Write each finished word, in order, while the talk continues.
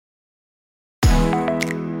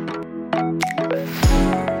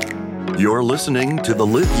You're listening to the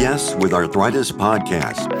Live Yes with Arthritis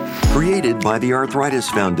podcast, created by the Arthritis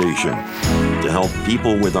Foundation to help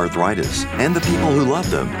people with arthritis and the people who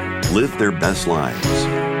love them live their best lives.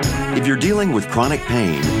 If you're dealing with chronic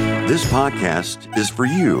pain, this podcast is for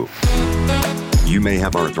you. You may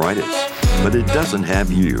have arthritis, but it doesn't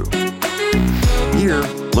have you. Here,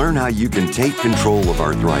 learn how you can take control of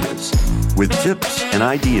arthritis with tips and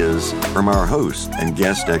ideas from our host and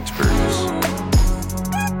guest experts.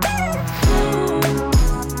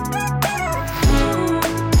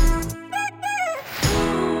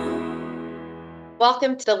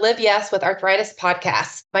 Welcome to the Live Yes with Arthritis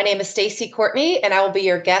podcast. My name is Stacey Courtney, and I will be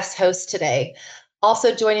your guest host today.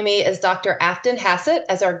 Also joining me is Dr. Afton Hassett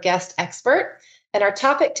as our guest expert. And our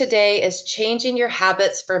topic today is changing your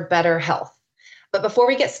habits for better health. But before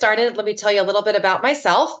we get started, let me tell you a little bit about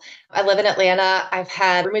myself. I live in Atlanta. I've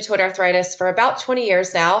had rheumatoid arthritis for about 20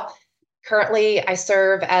 years now. Currently, I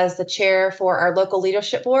serve as the chair for our local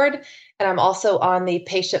leadership board, and I'm also on the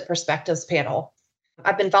patient perspectives panel.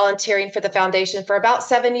 I've been volunteering for the foundation for about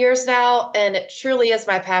 7 years now, and it truly is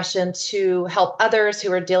my passion to help others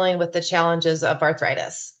who are dealing with the challenges of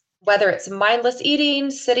arthritis. Whether it's mindless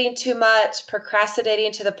eating, sitting too much,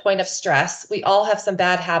 procrastinating to the point of stress, we all have some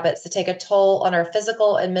bad habits that take a toll on our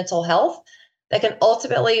physical and mental health that can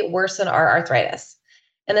ultimately worsen our arthritis.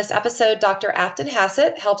 In this episode, Dr. Afton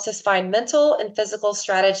Hassett helps us find mental and physical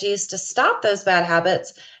strategies to stop those bad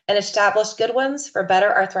habits and establish good ones for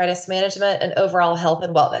better arthritis management and overall health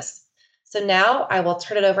and wellness. So now I will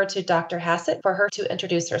turn it over to Dr. Hassett for her to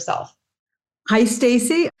introduce herself. Hi,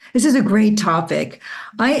 Stacey. This is a great topic.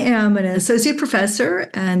 I am an associate professor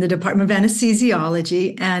in the Department of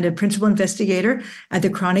Anesthesiology and a principal investigator at the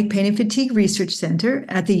Chronic Pain and Fatigue Research Center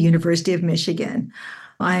at the University of Michigan.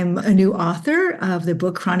 I'm a new author of the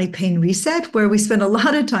book Chronic Pain Reset, where we spend a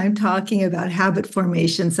lot of time talking about habit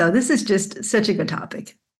formation. So this is just such a good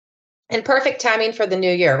topic. And perfect timing for the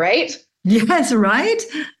new year, right? Yes, right?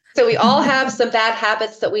 So we all have some bad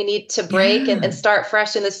habits that we need to break and start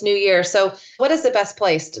fresh in this new year. So what is the best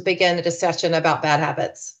place to begin a discussion about bad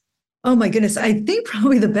habits? Oh my goodness. I think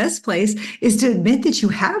probably the best place is to admit that you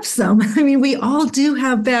have some. I mean, we all do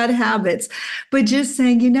have bad habits, but just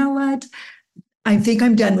saying, you know what? I think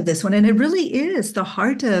I'm done with this one. And it really is the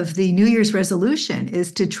heart of the New Year's resolution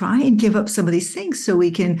is to try and give up some of these things so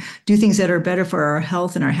we can do things that are better for our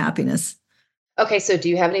health and our happiness. Okay, so do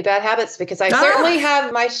you have any bad habits? Because I certainly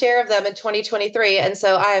have my share of them in 2023. And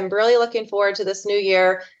so I am really looking forward to this new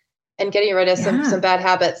year and getting rid of some bad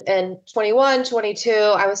habits. In 21, 22,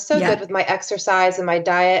 I was so good with my exercise and my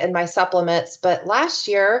diet and my supplements. But last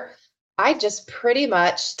year, I just pretty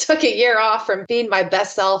much took a year off from being my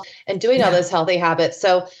best self and doing all those healthy habits.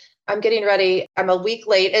 So I'm getting ready. I'm a week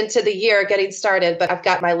late into the year getting started, but I've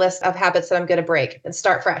got my list of habits that I'm going to break and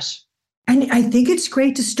start fresh. And I think it's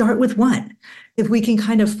great to start with one. If we can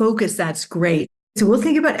kind of focus, that's great. So we'll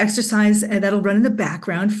think about exercise and that'll run in the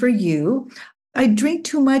background for you. I drink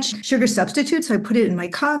too much sugar substitutes. So I put it in my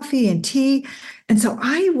coffee and tea. And so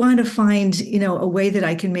I want to find, a way that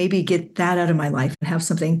I can maybe get that out of my life and have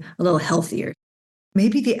something a little healthier.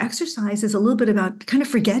 Maybe the exercise is a little bit about kind of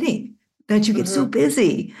forgetting that you get so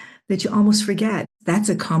busy that you almost forget. That's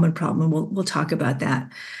a common problem. We'll talk about that.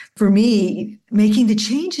 For me, making the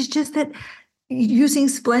change is just that using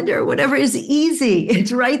Splenda or whatever is easy.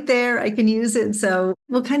 It's right there. I can use it. So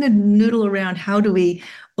we'll kind of noodle around how do we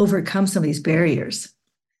overcome some of these barriers.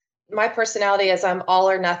 My personality is I'm all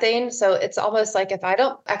or nothing. So it's almost like if I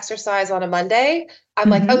don't exercise on a Monday, I'm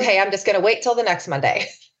like, okay, I'm just going to wait till the next Monday.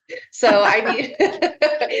 So I need,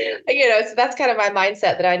 so that's kind of my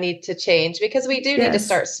mindset that I need to change because we do need to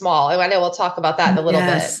start small. And I know we'll talk about that in a little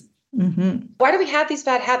bit. Why do we have these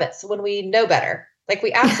bad habits when we know better? Like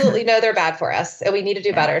we absolutely know they're bad for us and we need to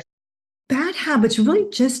do better. Bad habits really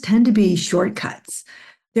just tend to be shortcuts.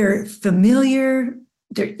 They're familiar.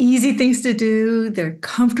 They're easy things to do. They're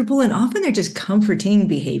comfortable, and often they're just comforting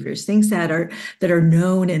behaviors, things that are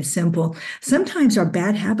known and simple. Sometimes our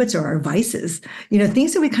bad habits are our vices,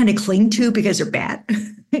 things that we kind of cling to because they're bad.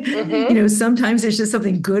 Sometimes there's just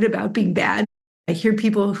something good about being bad. I hear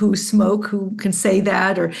people who smoke who can say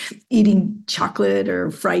that, or eating chocolate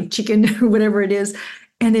or fried chicken or whatever it is.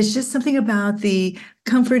 And it's just something about the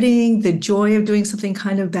comforting, the joy of doing something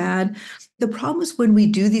kind of bad. The problem is when we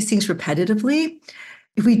do these things repetitively,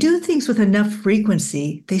 if we do things with enough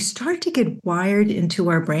frequency, they start to get wired into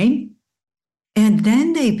our brain. And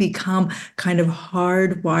then they become kind of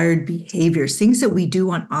hardwired behaviors, things that we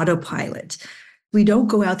do on autopilot. We don't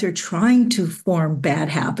go out there trying to form bad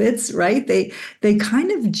habits, right? They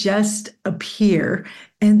kind of just appear,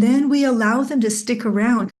 and then we allow them to stick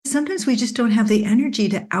around. Sometimes we just don't have the energy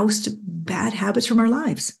to oust bad habits from our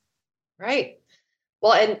lives. Right.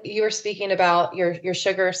 Well, and you were speaking about your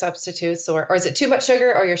sugar substitutes, or is it too much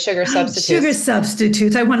sugar or your sugar substitutes? Sugar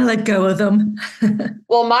substitutes. I want to let go of them.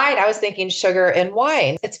 Well, mine, I was thinking sugar and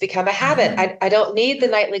wine. It's become a habit. I don't need the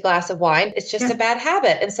nightly glass of wine. It's just a bad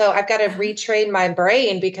habit. And so I've got to retrain my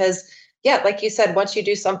brain because, yeah, like you said, once you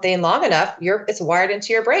do something long enough, it's wired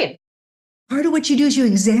into your brain. Part of what you do is you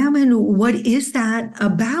examine what is that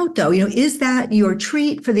about, though? Is that your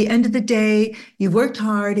treat for the end of the day? You've worked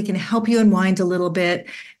hard. It can help you unwind a little bit.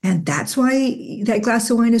 And that's why that glass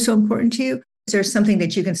of wine is so important to you. Is there something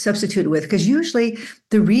that you can substitute with? Because usually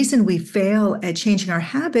the reason we fail at changing our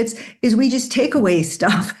habits is we just take away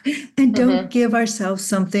stuff and don't give ourselves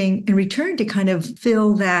something in return to kind of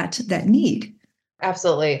fill that need.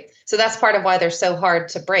 Absolutely. So that's part of why they're so hard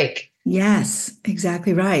to break. Yes,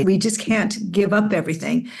 exactly right. We just can't give up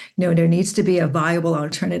everything. There needs to be a viable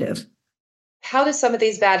alternative. How do some of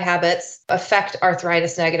these bad habits affect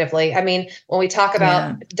arthritis negatively? I mean, when we talk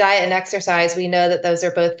about diet and exercise, we know that those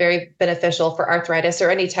are both very beneficial for arthritis or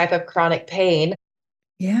any type of chronic pain.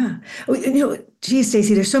 Yeah. Geez,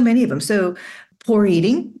 Stacey, there's so many of them. So poor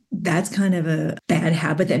eating, that's kind of a bad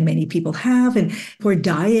habit that many people have. And poor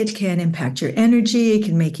diet can impact your energy. It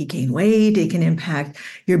can make you gain weight. It can impact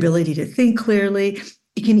your ability to think clearly.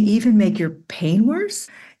 It can even make your pain worse.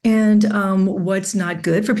 And what's not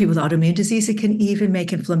good for people with autoimmune disease, it can even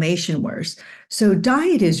make inflammation worse. So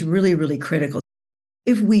diet is really, really critical.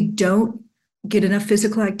 If we don't get enough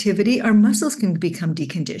physical activity, our muscles can become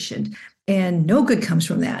deconditioned. And no good comes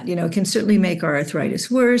from that. It can certainly make our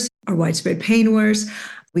arthritis worse, our widespread pain worse.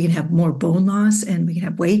 We can have more bone loss and we can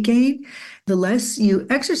have weight gain. The less you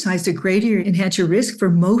exercise, the greater you enhance your risk for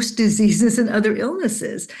most diseases and other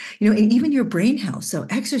illnesses, and even your brain health. So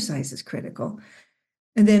exercise is critical.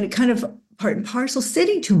 And then kind of part and parcel,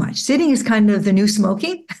 sitting too much. Sitting is kind of the new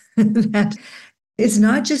smoking. That it's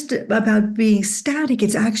not just about being static,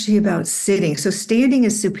 it's actually about sitting. So standing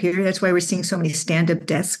is superior. That's why we're seeing so many stand-up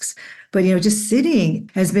desks. But, just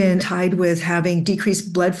sitting has been tied with having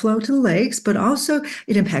decreased blood flow to the legs, but also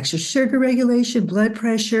it impacts your sugar regulation, blood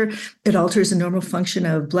pressure. It alters the normal function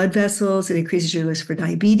of blood vessels. It increases your risk for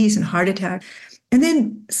diabetes and heart attack. And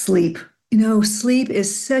then sleep. Sleep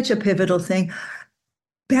is such a pivotal thing.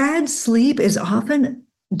 Bad sleep is often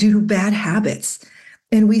due to bad habits.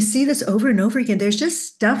 And we see this over and over again. There's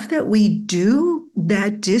just stuff that we do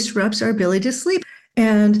that disrupts our ability to sleep.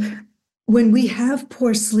 And when we have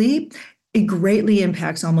poor sleep, it greatly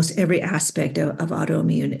impacts almost every aspect of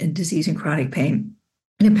autoimmune and disease and chronic pain.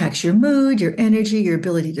 It impacts your mood, your energy, your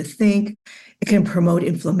ability to think. It can promote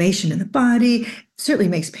inflammation in the body. It certainly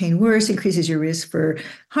makes pain worse, increases your risk for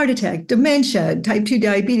heart attack, dementia, type 2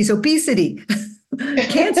 diabetes, obesity,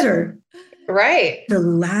 cancer. Right. The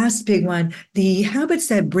last big one, the habits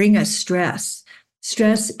that bring us stress.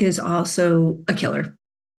 Stress is also a killer.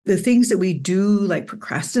 The things that we do, like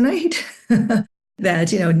procrastinate,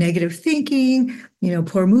 that, negative thinking,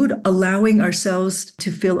 poor mood, allowing ourselves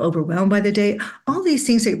to feel overwhelmed by the day, all these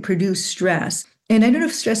things that produce stress. And I don't know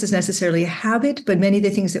if stress is necessarily a habit, but many of the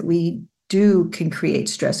things that we do can create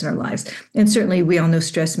stress in our lives. And certainly we all know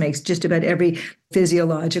stress makes just about every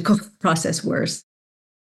physiological process worse.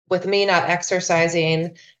 With me not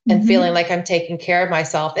exercising and feeling like I'm taking care of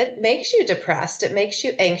myself, it makes you depressed. It makes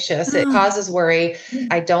you anxious. It causes worry.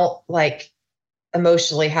 I don't like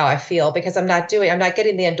emotionally how I feel because I'm not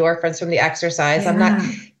getting the endorphins from the exercise. I'm not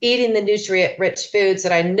eating the nutrient-rich foods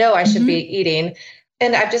that I know I should be eating.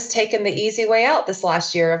 And I've just taken the easy way out this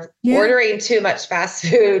last year of ordering too much fast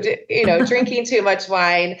food, drinking too much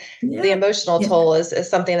wine. The emotional toll is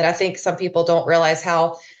something that I think some people don't realize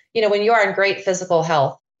how, when you are in great physical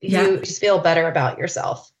health, you just feel better about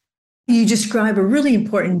yourself. You describe a really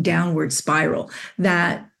important downward spiral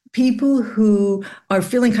that people who are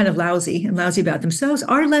feeling kind of lousy about themselves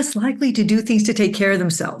are less likely to do things to take care of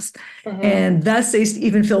themselves. And thus they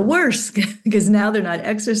even feel worse because now they're not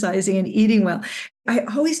exercising and eating well. I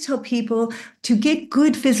always tell people to get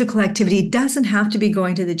good physical activity. It doesn't have to be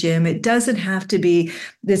going to the gym. It doesn't have to be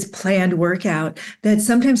this planned workout. That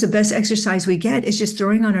sometimes the best exercise we get is just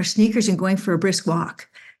throwing on our sneakers and going for a brisk walk.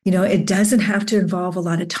 It doesn't have to involve a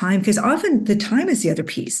lot of time because often the time is the other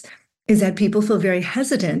piece, is that people feel very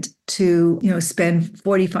hesitant to, spend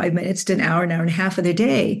 45 minutes to an hour and a half of their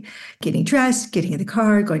day getting dressed, getting in the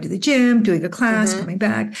car, going to the gym, doing a class, coming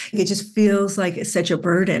back. It just feels like it's such a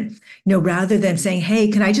burden, rather than saying, hey,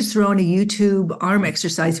 can I just throw on a YouTube arm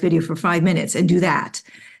exercise video for 5 minutes and do that?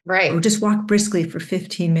 Right. or just walk briskly for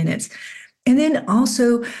 15 minutes. And then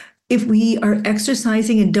also, if we are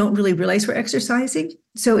exercising and don't really realize we're exercising,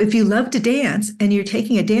 so if you love to dance and you're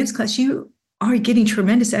taking a dance class, you are getting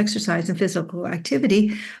tremendous exercise and physical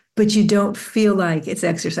activity, but you don't feel like it's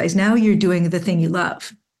exercise. Now you're doing the thing you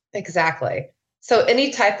love. Exactly. So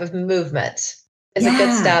any type of movement is a good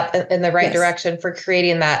Yeah. step in the right Yes. direction for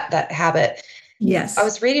creating that habit. I Yes.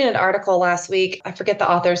 was reading an article last week. I forget the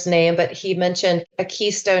author's name, but he mentioned a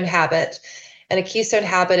keystone habit. And a keystone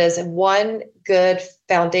habit is one good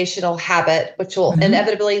foundational habit, which will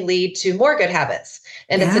inevitably lead to more good habits.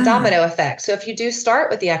 And it's a Yeah. domino effect. So if you do start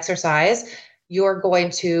with the exercise, you're going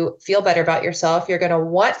to feel better about yourself. You're going to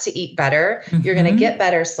want to eat better. You're going to get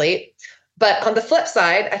better sleep. But on the flip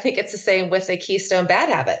side, I think it's the same with a keystone bad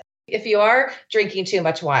habit. If you are drinking too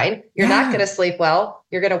much wine, you're not going to sleep well.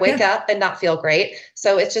 You're going to wake up and not feel great.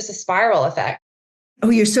 So it's just a spiral effect. Oh,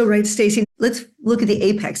 you're so right, Stacey. Let's look at the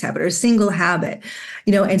apex habit or a single habit,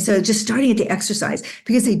 and so just starting at the exercise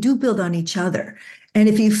because they do build on each other. And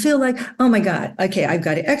if you feel like, oh my God, okay, I've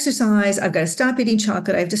got to exercise, I've got to stop eating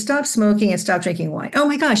chocolate, I have to stop smoking and stop drinking wine. Oh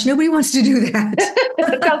my gosh, nobody wants to do that.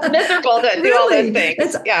 It sounds miserable to do all those things.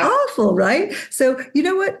 That's awful, right? So you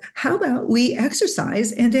know what? How about we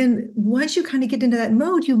exercise? And then once you kind of get into that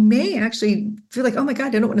mode, you may actually feel like, oh my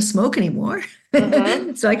God, I don't want to smoke anymore.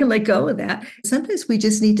 So I can let go of that. Sometimes we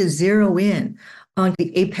just need to zero in on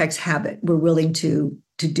the apex habit we're willing to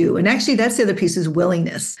do. And actually, that's the other piece is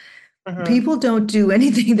willingness. People don't do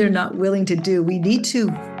anything they're not willing to do. We need to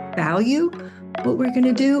value what we're going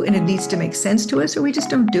to do, and it needs to make sense to us, or we just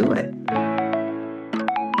don't do it.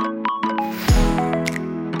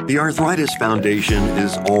 The Arthritis Foundation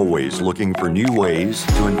is always looking for new ways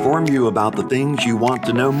to inform you about the things you want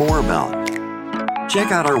to know more about.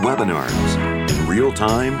 Check out our webinars in real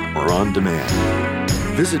time or on demand.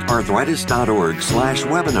 Visit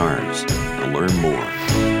arthritis.org/webinars to learn more.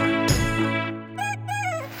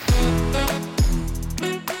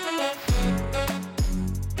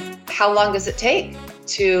 How long does it take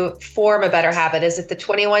to form a better habit? Is it the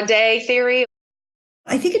 21-day theory?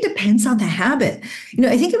 I think it depends on the habit.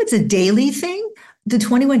 I think if it's a daily thing, the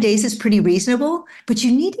 21 days is pretty reasonable, but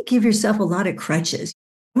you need to give yourself a lot of crutches.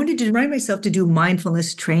 I wanted to remind myself to do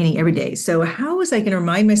mindfulness training every day. So how was I going to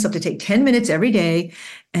remind myself to take 10 minutes every day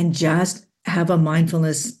and just have a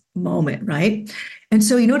mindfulness moment, right? And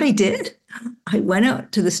so you know what I did? I went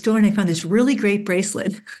out to the store and I found this really great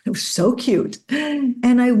bracelet. It was so cute.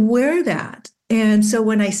 And I wear that. And so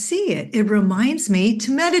when I see it, it reminds me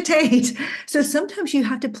to meditate. So sometimes you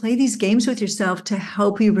have to play these games with yourself to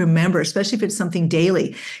help you remember, especially if it's something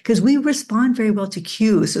daily, because we respond very well to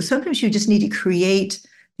cues. So sometimes you just need to create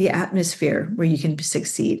the atmosphere where you can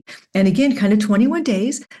succeed. And again, kind of 21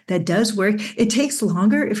 days, that does work. It takes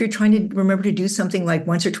longer if you're trying to remember to do something like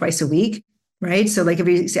once or twice a week, right? So like if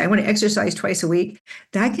you say, I want to exercise twice a week,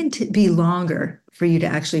 that can be longer for you to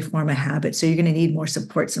actually form a habit. So you're going to need more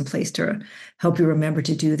supports in place to help you remember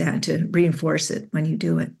to do that, to reinforce it when you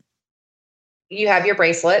do it. You have your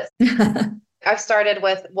bracelet. I've started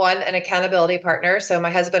with an accountability partner. So my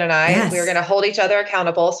husband and I, we're going to hold each other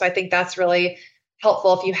accountable. So I think that's really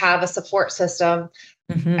helpful if you have a support system.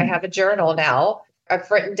 I have a journal now.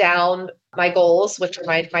 I've written down my goals, which are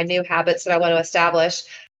my new habits that I want to establish.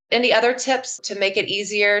 Any other tips to make it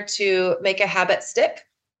easier to make a habit stick?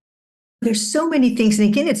 There's so many things. And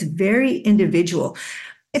again, it's very individual.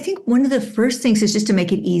 I think one of the first things is just to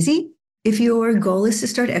make it easy. If your goal is to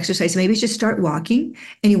start exercise, maybe just start walking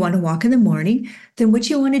and you want to walk in the morning, then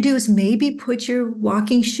what you want to do is maybe put your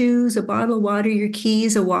walking shoes, a bottle of water, your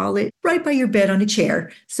keys, a wallet right by your bed on a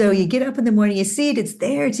chair. So you get up in the morning, you see it, it's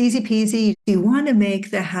there, it's easy peasy. You want to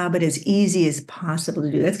make the habit as easy as possible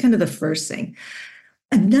to do. That's kind of the first thing.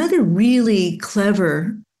 Another really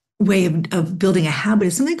clever way of building a habit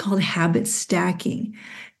is something called habit stacking.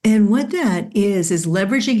 And what that is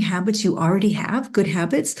leveraging habits you already have, good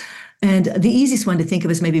habits. And the easiest one to think of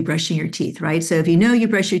is maybe brushing your teeth, right? So if you know you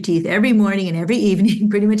brush your teeth every morning and every evening,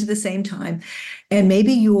 pretty much at the same time, and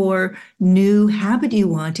maybe your new habit you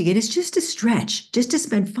want to get is just to stretch, just to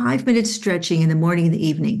spend 5 minutes stretching in the morning and the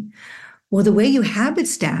evening. Well, the way you habit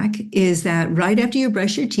stack is that right after you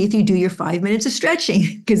brush your teeth, you do your 5 minutes of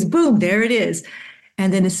stretching because boom, there it is.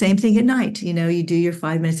 And then the same thing at night, you do your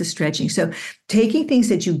 5 minutes of stretching. So taking things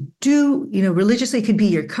that you do, religiously, it could be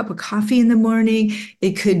your cup of coffee in the morning.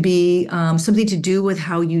 It could be something to do with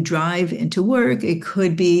how you drive into work. It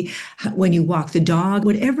could be when you walk the dog,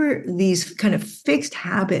 whatever these kind of fixed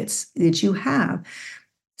habits that you have,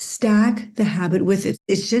 stack the habit with it.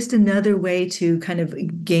 It's just another way to kind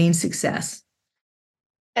of gain success.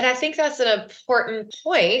 And I think that's an important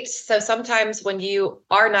point. So sometimes when you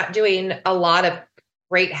are not doing a lot of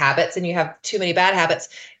great habits and you have too many bad habits,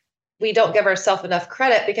 we don't give ourselves enough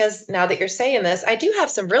credit, because now that you're saying this, I do have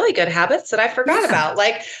some really good habits that I forgot Yeah. about.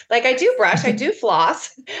 Like I do brush, I do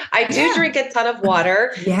floss, I do Yeah. drink a ton of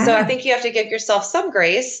water. So I Yeah. think you have to give yourself some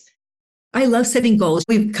grace. I love setting goals.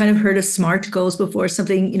 We've kind of heard of SMART goals before,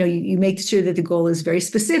 something, you make sure that the goal is very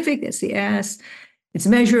specific. That's the S. It's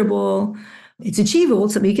measurable. It's achievable,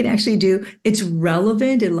 something you can actually do. It's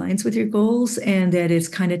relevant, it aligns with your goals, and that it's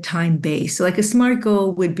kind of time based. So, like a SMART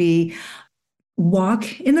goal would be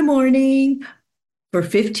walk in the morning for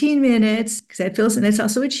 15 minutes, because that feels, and it's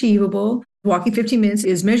also achievable. Walking 15 minutes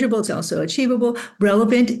is measurable, it's also achievable.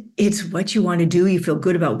 Relevant, it's what you want to do, you feel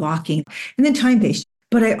good about walking. And then time based.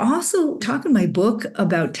 But I also talk in my book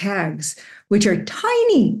about tags, which are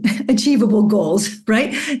tiny achievable goals,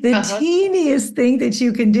 right? The teeniest thing that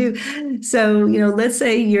you can do. So, let's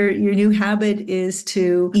say your new habit is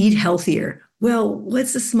to eat healthier. Well,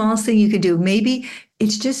 what's the smallest thing you could do? Maybe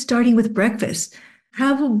it's just starting with breakfast.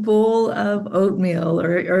 Have a bowl of oatmeal,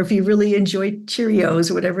 or if you really enjoy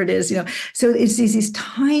Cheerios or whatever it is, So it's these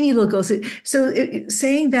tiny little goals. So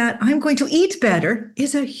saying that I'm going to eat better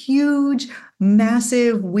is a huge,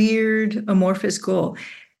 massive, weird, amorphous goal.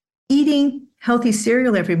 Eating healthy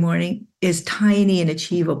cereal every morning is tiny and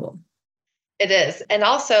achievable. It is. And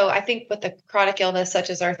also, I think with a chronic illness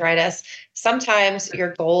such as arthritis, sometimes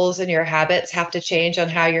your goals and your habits have to change on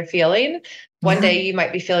how you're feeling. One Yeah. day you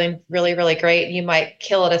might be feeling really, really great. And you might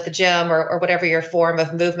kill it at the gym, or whatever your form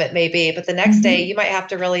of movement may be. But the next day you might have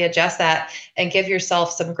to really adjust that and give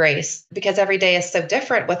yourself some grace, because every day is so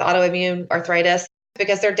different with autoimmune arthritis,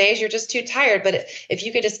 because there are days you're just too tired. But if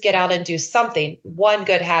you could just get out and do something, one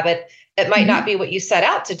good habit, it might not be what you set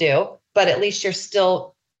out to do, but at least you're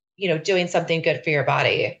still doing something good for your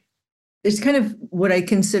body. It's kind of what I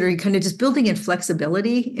consider kind of just building in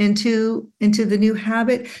flexibility into the new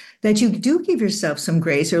habit, that you do give yourself some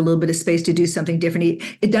grace or a little bit of space to do something different.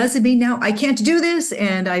 It doesn't mean now I can't do this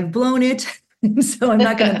and I've blown it, so I'm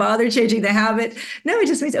not going to bother changing the habit. No, it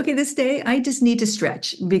just means, okay, this day I just need to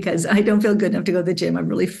stretch because I don't feel good enough to go to the gym. I'm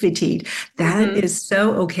really fatigued. That is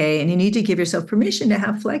so okay. And you need to give yourself permission to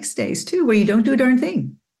have flex days too, where you don't do a darn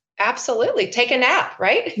thing. Absolutely. Take a nap,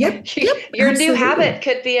 right? Yep. Your Absolutely. new habit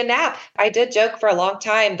could be a nap. I did joke for a long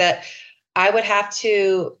time that I would have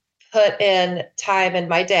to put in time in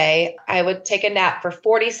my day. I would take a nap for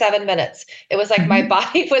 47 minutes. It was like my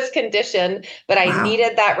body was conditioned, but I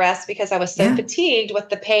needed that rest because I was so fatigued with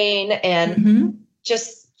the pain and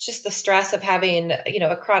just the stress of having,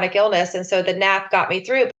 a chronic illness. And so the nap got me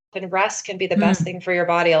through. And rest can be the best thing for your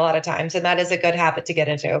body a lot of times. And that is a good habit to get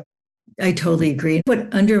into. I totally agree.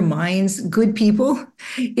 What undermines good people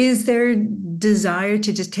is their desire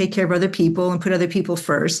to just take care of other people and put other people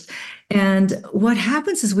first. And what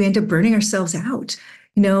happens is we end up burning ourselves out,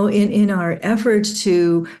 in our effort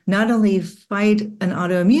to not only fight an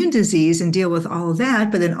autoimmune disease and deal with all of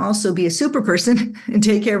that, but then also be a super person and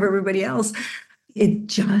take care of everybody else. It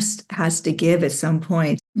just has to give at some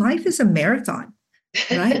point. Life is a marathon,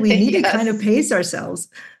 right? We need to kind of pace ourselves.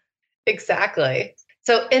 Exactly.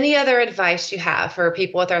 So any other advice you have for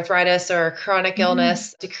people with arthritis or chronic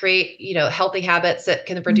illness to create, healthy habits that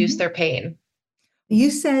can reduce their pain? You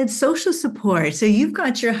said social support. So you've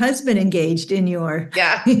got your husband engaged in your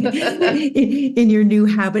in your new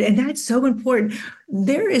habit. And that's so important.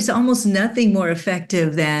 There is almost nothing more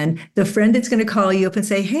effective than the friend that's going to call you up and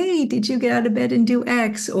say, hey, did you get out of bed and do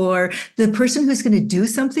X? Or the person who's going to do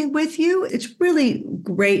something with you. It's really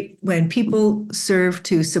great when people serve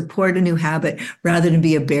to support a new habit rather than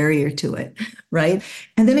be a barrier to it, right?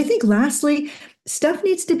 And then I think lastly, stuff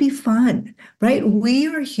needs to be fun, right? We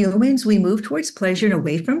are humans. We move towards pleasure and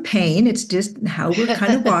away from pain. It's just how we're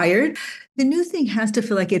kind of wired. The new thing has to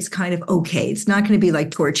feel like it's kind of okay. It's not going to be like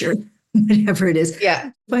torture, whatever it is. Yeah.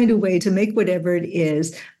 Find a way to make whatever it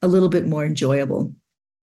is a little bit more enjoyable.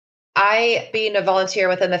 Being a volunteer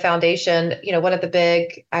within the foundation, one of the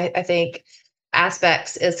big, I think,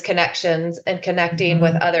 aspects is connections and connecting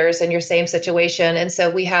with others in your same situation. And so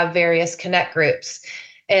we have various connect groups.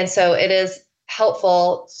 And so it is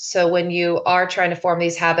helpful. So when you are trying to form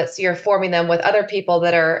these habits, you're forming them with other people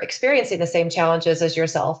that are experiencing the same challenges as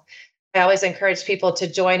yourself. I always encourage people to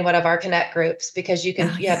join one of our connect groups because you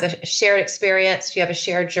have a shared experience, you have a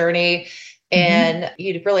shared journey, and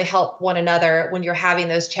you'd really help one another when you're having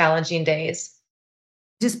those challenging days.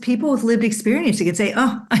 Just people with lived experience, you can say,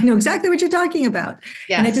 oh, I know exactly what you're talking about.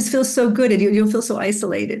 Yes. And it just feels so good. And you don't feel so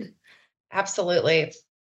isolated. Absolutely.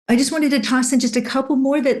 I just wanted to toss in just a couple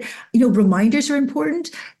more that, reminders are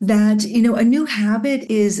important that, a new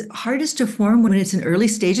habit is hardest to form when it's in early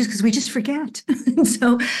stages because we just forget.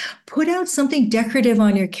 So put out something decorative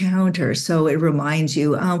on your counter so it reminds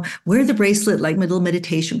you. Wear the bracelet, like my little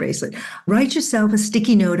meditation bracelet. Write yourself a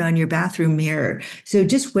sticky note on your bathroom mirror. So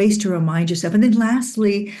just ways to remind yourself. And then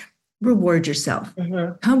lastly, reward yourself.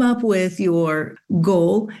 Mm-hmm. Come up with your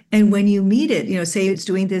goal. And when you meet it, say it's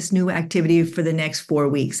doing this new activity for the next 4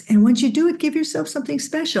 weeks. And once you do it, give yourself something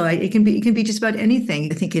special. It can be just about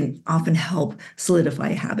anything. I think can often help solidify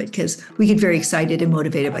a habit because we get very excited and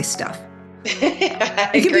motivated by stuff. I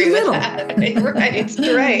agree with that.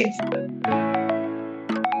 Right.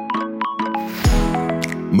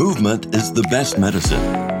 Movement is the best medicine,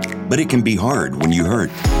 but it can be hard when you hurt.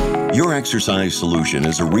 Your Exercise Solution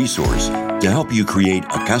is a resource to help you create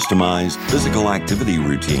a customized physical activity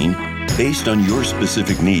routine based on your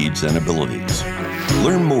specific needs and abilities.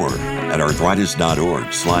 Learn more at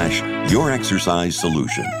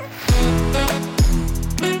arthritis.org/yourexercisesolution.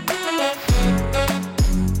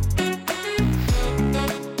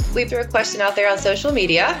 We threw a question out there on social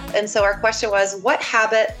media. And so our question was, what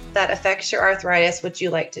habit that affects your arthritis would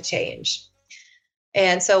you like to change?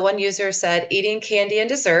 And so one user said, eating candy and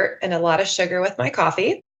dessert and a lot of sugar with my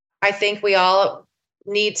coffee. I think we all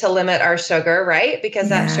need to limit our sugar, right? Because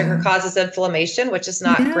that sugar causes inflammation, which is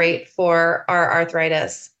not great for our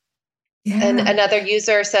arthritis. Yeah. And another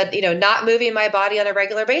user said, not moving my body on a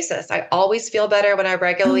regular basis. I always feel better when I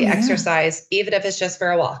regularly exercise, even if it's just for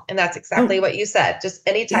a walk. And that's exactly what you said, just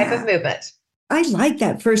any type of movement. I like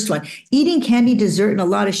that first one. Eating candy, dessert, and a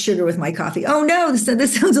lot of sugar with my coffee. Oh no,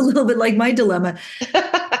 this sounds a little bit like my dilemma.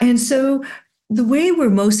 And so the way we're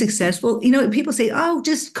most successful, people say, oh,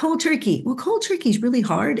 just cold turkey. Well, cold turkey is really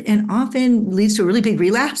hard and often leads to a really big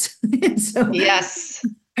relapse. So yes,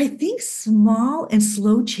 I think small and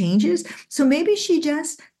slow changes. So maybe she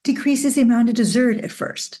just decreases the amount of dessert at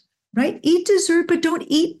first, right? Eat dessert, but don't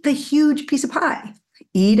eat the huge piece of pie.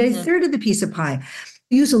 Eat a third of the piece of pie.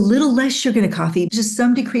 Use a little less sugar in a coffee, just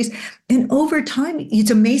some decrease. And over time,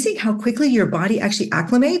 it's amazing how quickly your body actually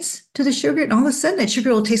acclimates to the sugar. And all of a sudden, that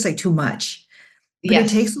sugar will taste like too much. But it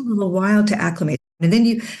takes a little while to acclimate. And then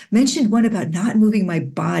you mentioned one about not moving my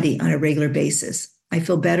body on a regular basis. I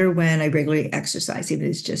feel better when I regularly exercise, even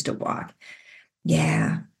if it's just a walk.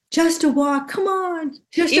 Yeah, just a walk. Come on.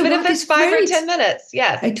 Even if it's 5 or 10 minutes.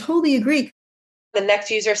 Yes. I totally agree. The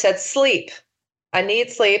next user said sleep. I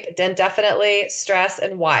need sleep, then definitely stress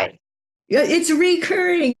and wine. Yeah, it's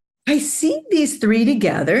recurring. I see these three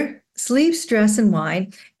together, sleep, stress, and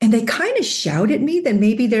wine, and they kind of shout at me that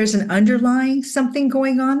maybe there's an underlying something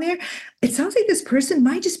going on there. It sounds like this person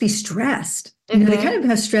might just be stressed. They kind of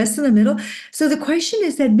have stress in the middle. So the question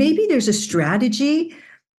is that maybe there's a strategy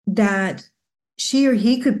that she or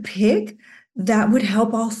he could pick that would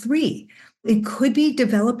help all three. It could be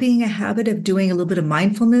developing a habit of doing a little bit of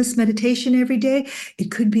mindfulness meditation every day. It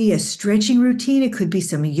could be a stretching routine. It could be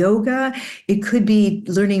some yoga. It could be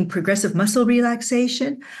learning progressive muscle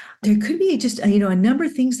relaxation. There could be just, a number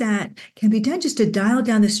of things that can be done just to dial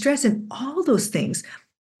down the stress, and all those things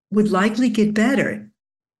would likely get better.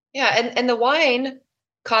 Yeah. And the wine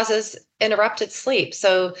causes interrupted sleep.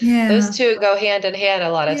 So those two go hand in hand a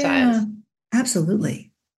lot of times. Absolutely.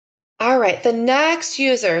 All right. The next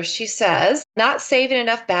user, she says, not saving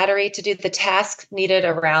enough battery to do the tasks needed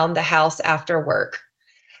around the house after work.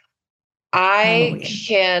 I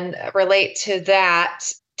can relate to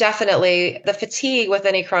that. Definitely the fatigue with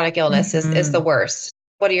any chronic illness is the worst.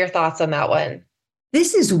 What are your thoughts on that one?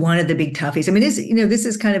 This is one of the big toughies. I mean, this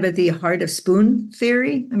is kind of at the heart of spoon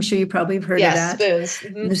theory. I'm sure you probably have heard of that. Yes,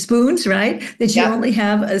 spoons. The spoons, right? That you only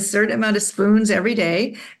have a certain amount of spoons every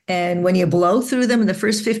day. And when you blow through them in the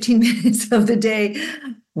first 15 minutes of the day,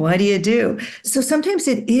 what do you do? So sometimes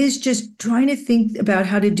it is just trying to think about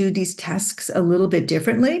how to do these tasks a little bit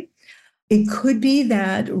differently. It could be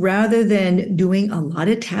that rather than doing a lot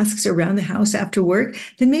of tasks around the house after work,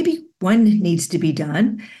 then maybe one needs to be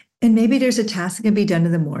done. And maybe there's a task that can be done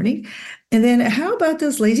in the morning. And then how about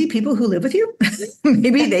those lazy people who live with you?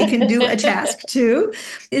 Maybe they can do a task too.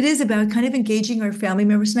 It is about kind of engaging our family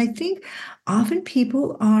members. And I think often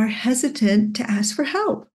people are hesitant to ask for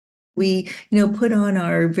help. We, put on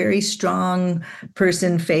our very strong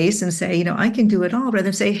person face and say, I can do it all, rather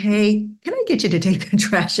than say, hey, can I get you to take the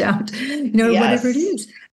trash out? Whatever it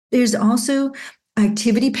is. There's also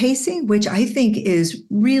activity pacing, which I think is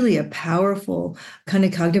really a powerful kind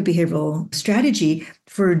of cognitive behavioral strategy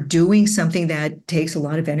for doing something that takes a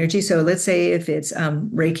lot of energy. So let's say if it's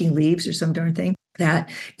raking leaves or some darn thing, that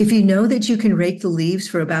if you know that you can rake the leaves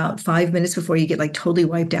for about 5 minutes before you get like totally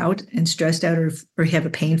wiped out and stressed out or have a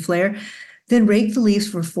pain flare, then rake the leaves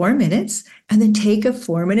for 4 minutes and then take a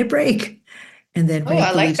 4-minute break. And then Oh, rake I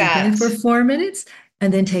the like leaves again that. for 4 minutes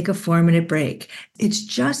and then take a 4-minute break. It's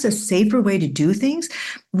just a safer way to do things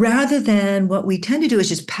rather than what we tend to do is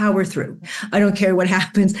just power through. I don't care what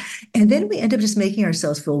happens. And then we end up just making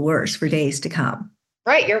ourselves feel worse for days to come.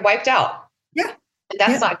 Right. You're wiped out. Yeah. And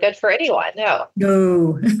that's Yeah. not good for anyone. No.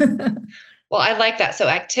 No. Well, I like that. So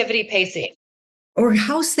activity pacing. Or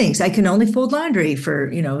house things. I can only fold laundry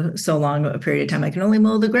for, so long a period of time. I can only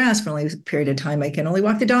mow the grass for only a period of time. I can only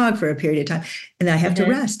walk the dog for a period of time. And then I have to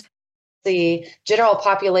rest. The general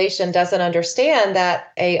population doesn't understand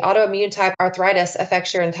that a autoimmune type arthritis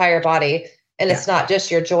affects your entire body, and it's not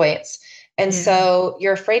just your joints. And so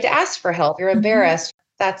you're afraid to ask for help. You're embarrassed.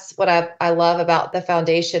 That's what I love about the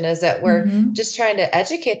foundation is that we're just trying to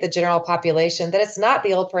educate the general population that it's not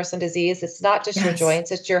the old person disease. It's not just your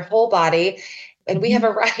joints, it's your whole body. And we have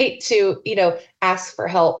a right to, ask for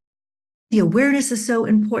help. The awareness is so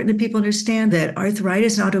important that people understand that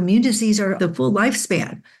arthritis and autoimmune disease are the full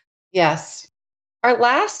lifespan. Yes. Our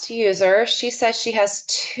last user, she says she has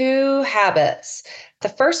 2 habits. The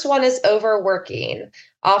first one is overworking.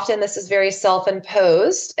 Often this is very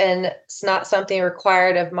self-imposed and it's not something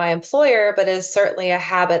required of my employer, but is certainly a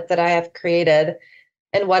habit that I have created.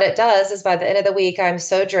 And what it does is by the end of the week, I'm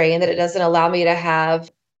so drained that it doesn't allow me to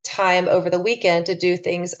have time over the weekend to do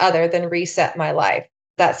things other than reset my life.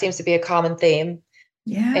 That seems to be a common theme.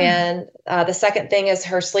 Yeah. And the second thing is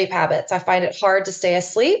her sleep habits. I find it hard to stay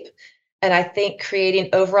asleep. And I think creating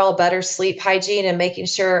overall better sleep hygiene and making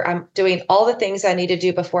sure I'm doing all the things I need to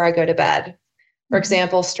do before I go to bed. For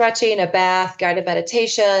example, stretching, a bath, guided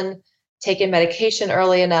meditation, taking medication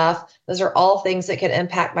early enough. Those are all things that can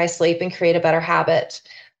impact my sleep and create a better habit.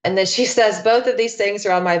 And then she says both of these things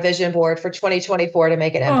are on my vision board for 2024 to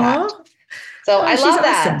make an impact. So I love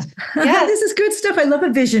that. Awesome. Yes. This is good stuff. I love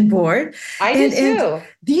a vision board. I do too. And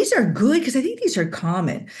these are good because I think these are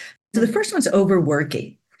common. So the first one's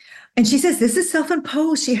overworking. And she says this is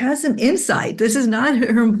self-imposed. She has some insight. This is not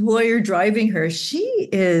her employer driving her. She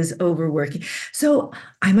is overworking. So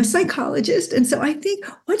I'm a psychologist. And so I think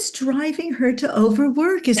what's driving her to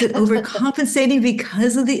overwork? Is it overcompensating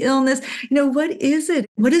because of the illness? What is it?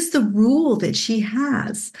 What is the rule that she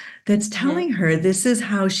has that's telling her this is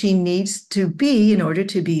how she needs to be in order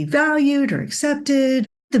to be valued or accepted?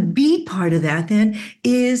 The B part of that then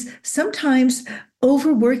is sometimes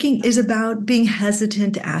overworking is about being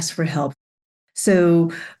hesitant to ask for help.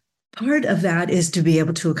 So part of that is to be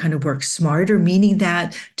able to kind of work smarter, meaning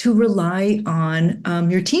that to rely on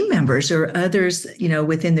your team members or others,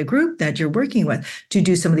 within the group that you're working with to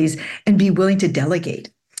do some of these and be willing to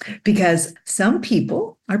delegate. Because some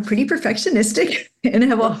people are pretty perfectionistic and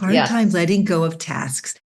have a hard time letting go of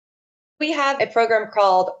tasks. We have a program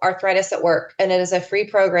called Arthritis at Work, and it is a free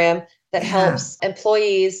program that helps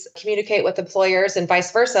employees communicate with employers and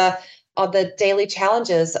vice versa on the daily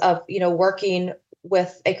challenges of, working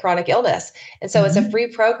with a chronic illness. And so it's a free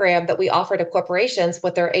program that we offer to corporations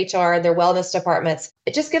with their HR and their wellness departments.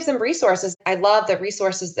 It just gives them resources. I love the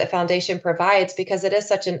resources that Foundation provides because it is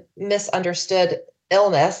such a misunderstood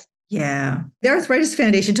illness. Yeah. The Arthritis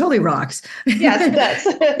Foundation totally rocks. Yes, it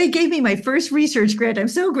does. They gave me my first research grant. I'm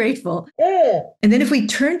so grateful. And then if we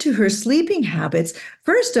turn to her sleeping habits,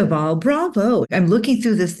 first of all, bravo. I'm looking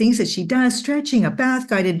through the things that she does, stretching, a bath,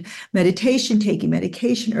 guided meditation, taking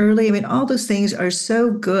medication early. I mean, all those things are so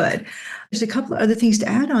good. There's a couple of other things to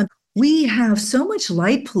add on. We have so much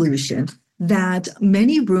light pollution that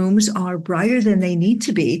many rooms are brighter than they need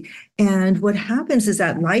to be. And what happens is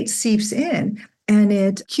that light seeps in and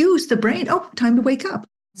it cues the brain, time to wake up.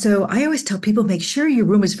 So I always tell people, make sure your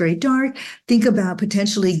room is very dark. Think about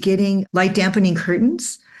potentially getting light dampening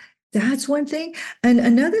curtains. That's one thing. And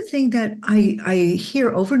another thing that I hear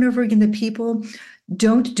over and over again that people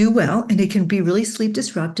don't do well, and it can be really sleep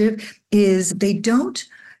disruptive, is they don't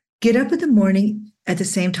get up in the morning at the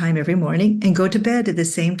same time every morning and go to bed at the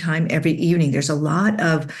same time every evening. There's a lot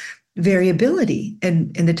of variability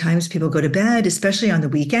in the times people go to bed, especially on the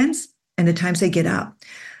weekends, and the times they get up.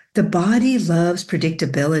 The body loves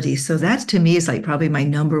predictability. So that to me is like probably my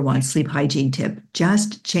number one sleep hygiene tip.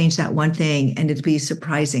 Just change that one thing and it'll be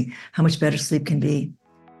surprising how much better sleep can be.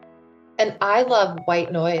 And I love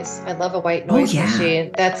white noise. I love a white noise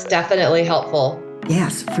machine. That's definitely helpful.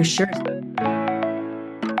 Yes, for sure.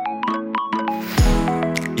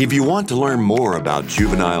 If you want to learn more about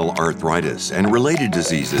juvenile arthritis and related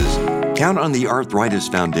diseases, count on the Arthritis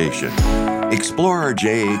Foundation. Explore our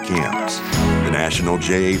JA camps, the National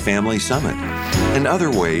JA Family Summit, and other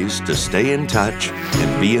ways to stay in touch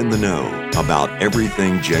and be in the know about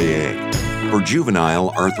everything JA for juvenile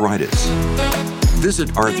arthritis.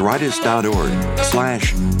 Visit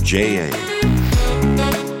arthritis.org/JA.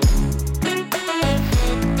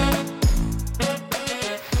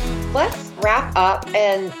 Let's wrap up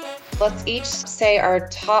and let's each say our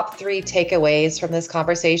top 3 takeaways from this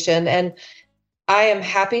conversation. And I am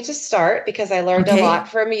happy to start because I learned a lot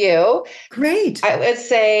from you. Great. I would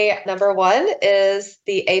say number 1 is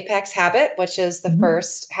the APEX habit, which is the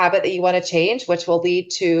first habit that you want to change, which will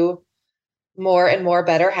lead to more and more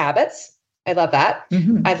better habits. I love that.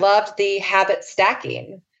 I loved the habit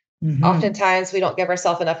stacking. Oftentimes we don't give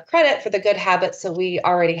ourselves enough credit for the good habits that we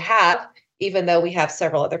already have, even though we have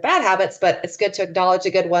several other bad habits, but it's good to acknowledge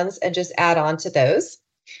the good ones and just add on to those.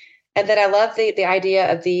 And then I love the idea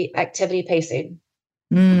of the activity pacing.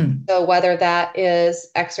 So whether that is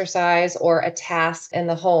exercise or a task in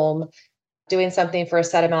the home, doing something for a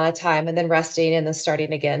set amount of time and then resting and then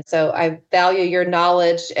starting again. So I value your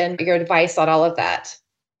knowledge and your advice on all of that.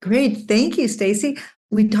 Great. Thank you, Stacy.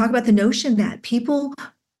 We talk about the notion that people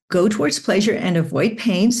go towards pleasure and avoid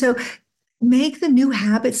pain. So make the new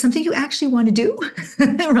habit something you actually want to do,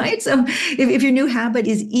 right? So if your new habit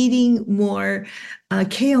is eating more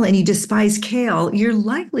kale and you despise kale, you're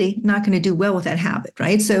likely not going to do well with that habit,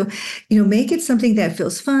 right? So, make it something that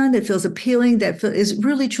feels fun, that feels appealing, that is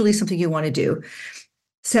really, truly something you want to do.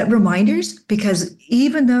 Set reminders, because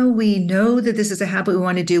even though we know that this is a habit we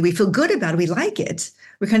want to do, we feel good about it, we like it,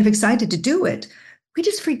 we're kind of excited to do it. We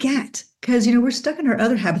just forget because, we're stuck in our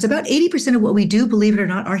other habits. About 80% of what we do, believe it or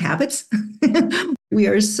not, are habits. We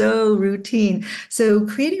are so routine. So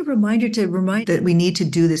creating a reminder to remind that we need to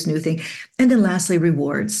do this new thing. And then lastly,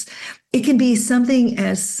 rewards. It can be something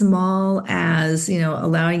as small as,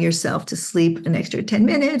 allowing yourself to sleep an extra 10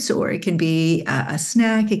 minutes, or it can be a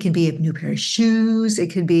snack. It can be a new pair of shoes.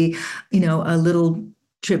 It could be, a little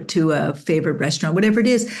trip to a favorite restaurant, whatever it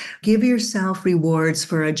is. Give yourself rewards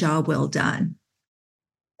for a job well done.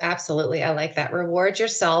 Absolutely. I like that. Reward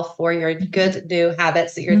yourself for your good new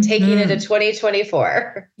habits that you're taking into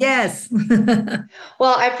 2024. Yes.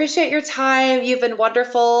 Well, I appreciate your time. You've been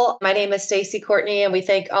wonderful. My name is Stacy Courtney, and we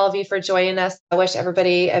thank all of you for joining us. I wish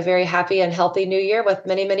everybody a very happy and healthy new year with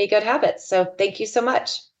many, many good habits. So thank you so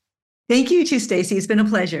much. Thank you too, Stacy. It's been a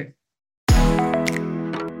pleasure.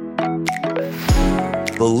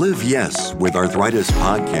 The Live Yes with Arthritis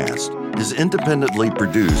podcast is independently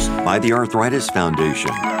produced by the Arthritis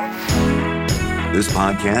Foundation. This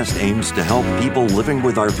podcast aims to help people living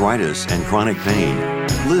with arthritis and chronic pain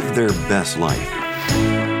live their best life.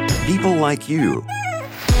 People like you.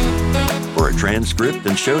 For a transcript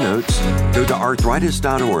and show notes, go to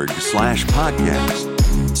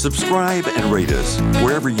arthritis.org/podcast. Subscribe and rate us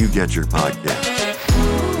wherever you get your podcasts.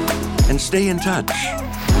 And stay in touch.